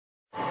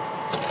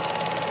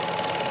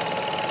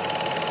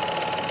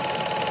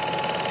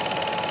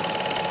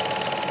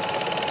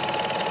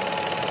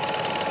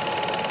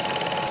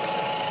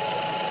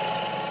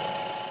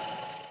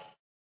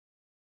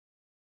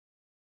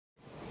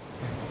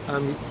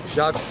I'm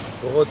Jacques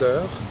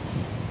Brodeur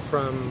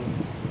from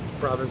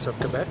province of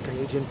Quebec,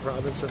 Canadian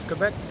province of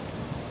Quebec.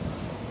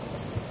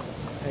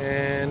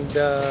 And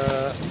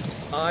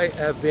I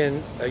have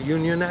been a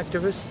union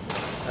activist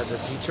as a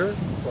teacher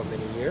for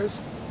many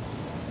years.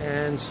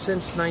 And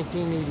since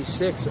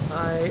 1986,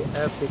 I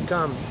have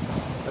become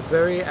a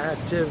very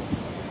active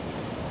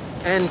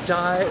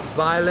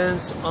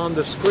anti-violence on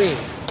the screen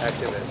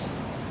activist.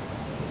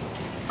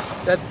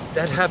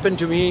 That happened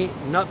to me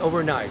not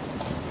overnight.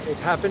 It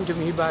happened to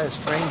me by a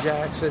strange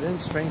accident,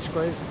 strange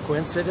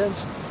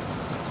coincidence.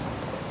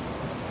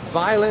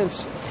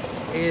 Violence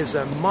is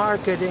a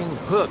marketing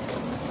hook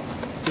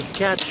to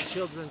catch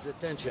children's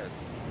attention.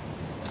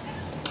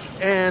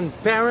 And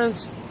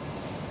parents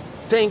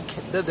think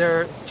that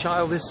their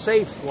child is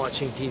safe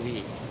watching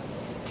TV.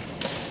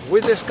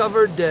 We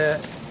discovered the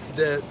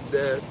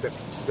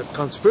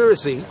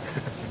conspiracy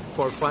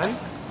for fun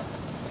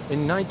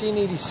in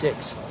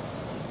 1986.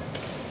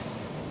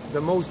 The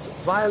most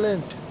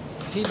violent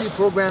TV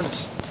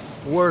programs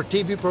were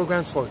TV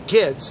programs for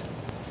kids,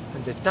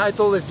 and the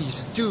title of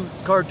these two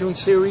cartoon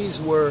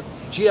series were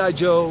G.I.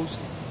 Joes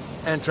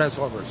and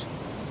Transformers.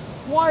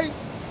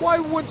 Why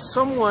would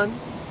someone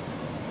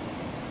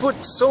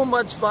put so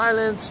much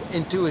violence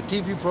into a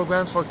TV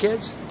program for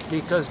kids?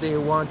 Because they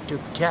want to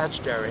catch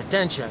their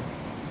attention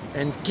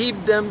and keep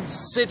them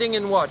sitting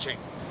and watching.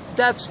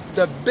 That's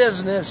the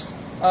business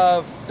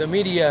of the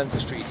media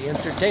industry, the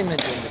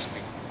entertainment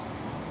industry.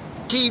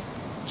 Keep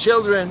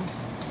children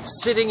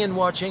sitting and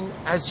watching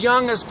as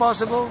young as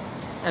possible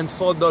and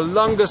for the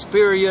longest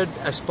period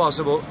as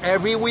possible,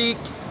 every week,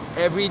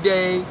 every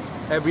day,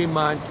 every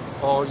month,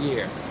 all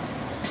year.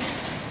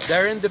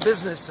 They're in the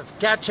business of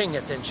catching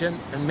attention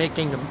and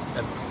making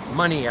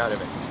money out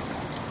of it.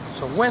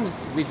 So when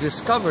we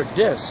discovered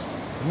this,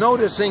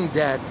 noticing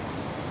that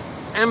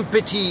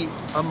empathy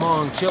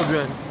among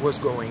children was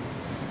going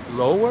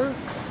lower,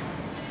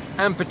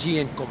 empathy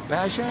and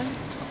compassion,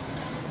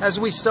 as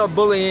we saw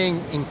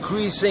bullying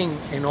increasing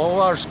in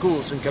all our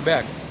schools in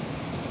Quebec,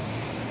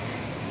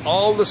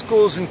 all the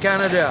schools in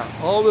Canada,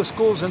 all the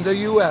schools in the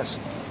US,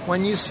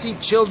 when you see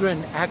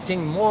children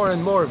acting more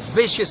and more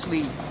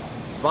viciously,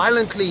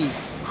 violently,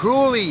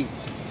 cruelly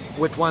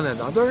with one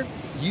another,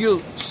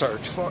 you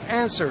search for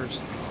answers.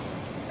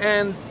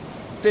 And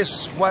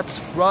this is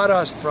what's brought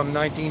us from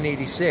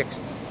 1986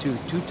 to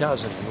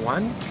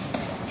 2001,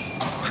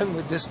 when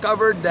we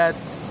discovered that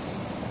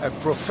a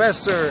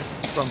professor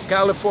from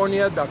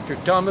California, Dr.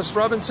 Thomas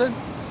Robinson,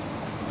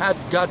 had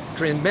got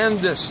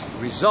tremendous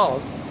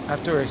result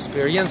after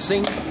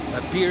experiencing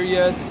a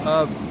period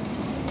of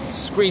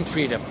screen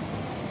freedom.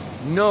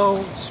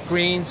 No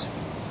screens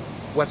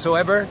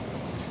whatsoever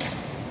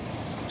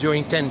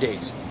during 10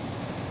 days.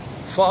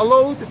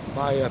 Followed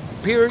by a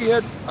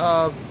period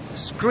of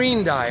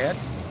screen diet,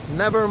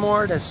 never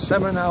more than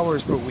 7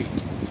 hours per week.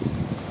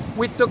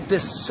 We took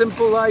this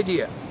simple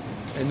idea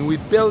and we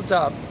built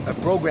up a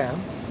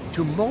program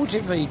to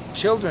motivate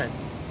children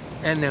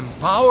and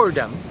empower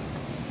them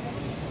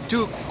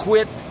to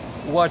quit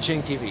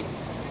watching TV.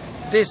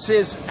 This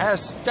is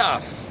as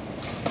tough,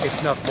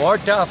 if not more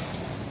tough,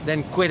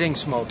 than quitting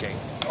smoking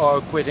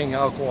or quitting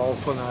alcohol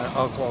for an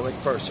alcoholic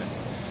person.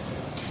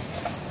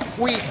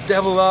 We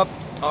developed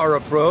our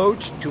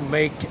approach to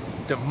make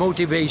the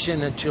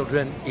motivation in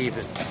children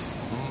even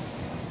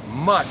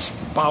much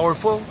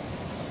powerful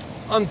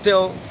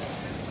until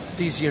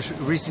these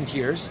recent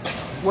years,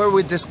 where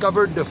we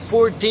discovered the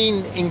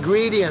 14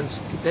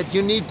 ingredients that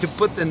you need to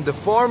put in the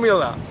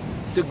formula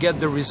to get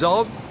the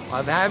result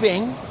of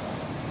having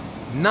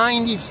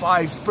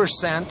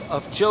 95%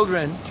 of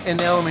children in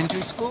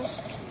elementary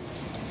schools,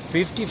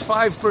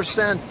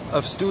 55%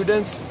 of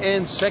students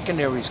in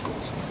secondary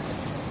schools.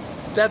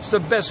 That's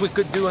the best we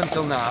could do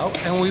until now,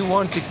 and we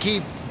want to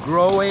keep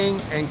growing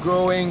and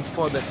growing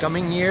for the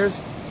coming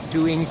years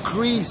to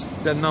increase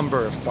the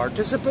number of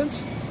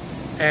participants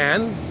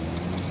and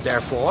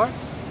therefore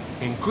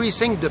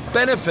increasing the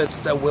benefits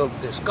that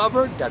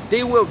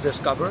they will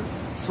discover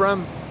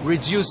from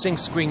reducing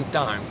screen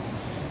time.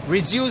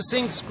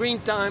 Reducing screen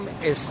time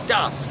is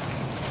tough,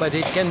 but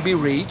it can be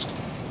reached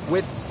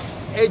with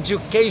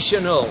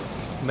educational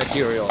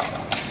material.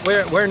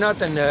 We're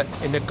not in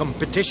a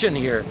competition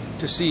here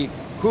to see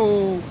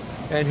who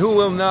and who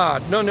will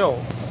not. No.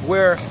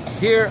 We're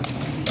here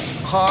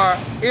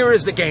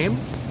is the game,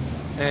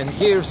 and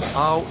here's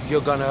how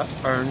you're gonna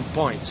earn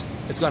points.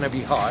 It's gonna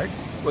be hard.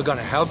 We're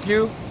gonna help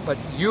you, but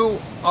you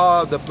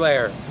are the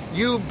player.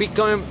 You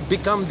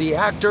become the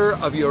actor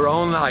of your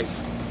own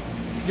life.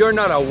 You're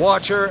not a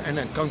watcher and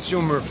a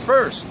consumer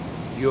first.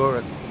 You're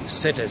a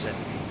citizen,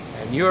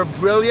 and you're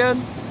brilliant.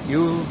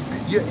 You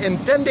in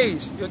 10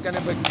 days, you're gonna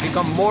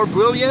become more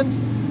brilliant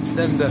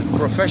than the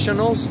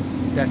professionals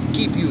that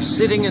keep you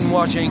sitting and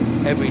watching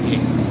every day.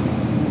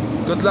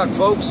 Good luck,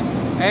 folks.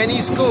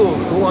 Any school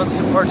who wants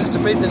to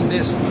participate in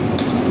this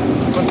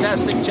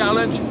fantastic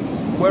challenge,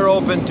 we're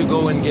open to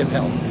go and give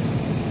help.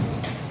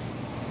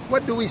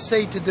 What do we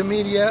say to the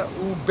media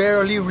who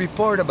barely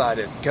report about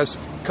it?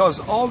 Because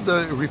all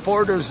the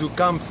reporters who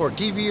come for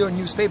TV or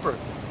newspaper,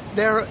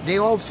 they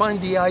all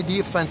find the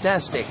idea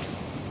fantastic.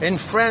 In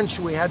French,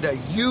 we had a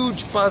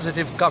huge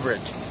positive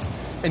coverage.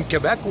 In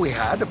Quebec, we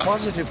had a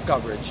positive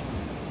coverage.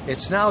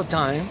 It's now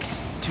time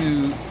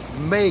to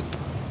make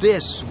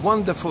this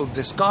wonderful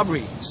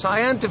discovery,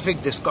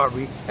 scientific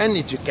discovery, and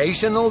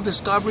educational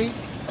discovery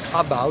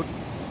about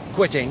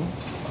quitting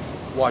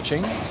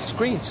watching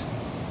screens.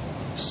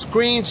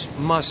 Screens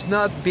must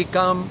not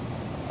become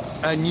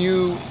a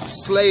new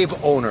slave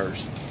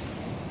owners.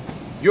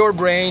 Your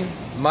brain,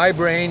 my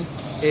brain,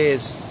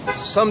 is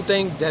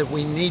something that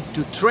we need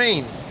to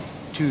train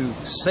to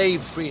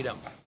save freedom.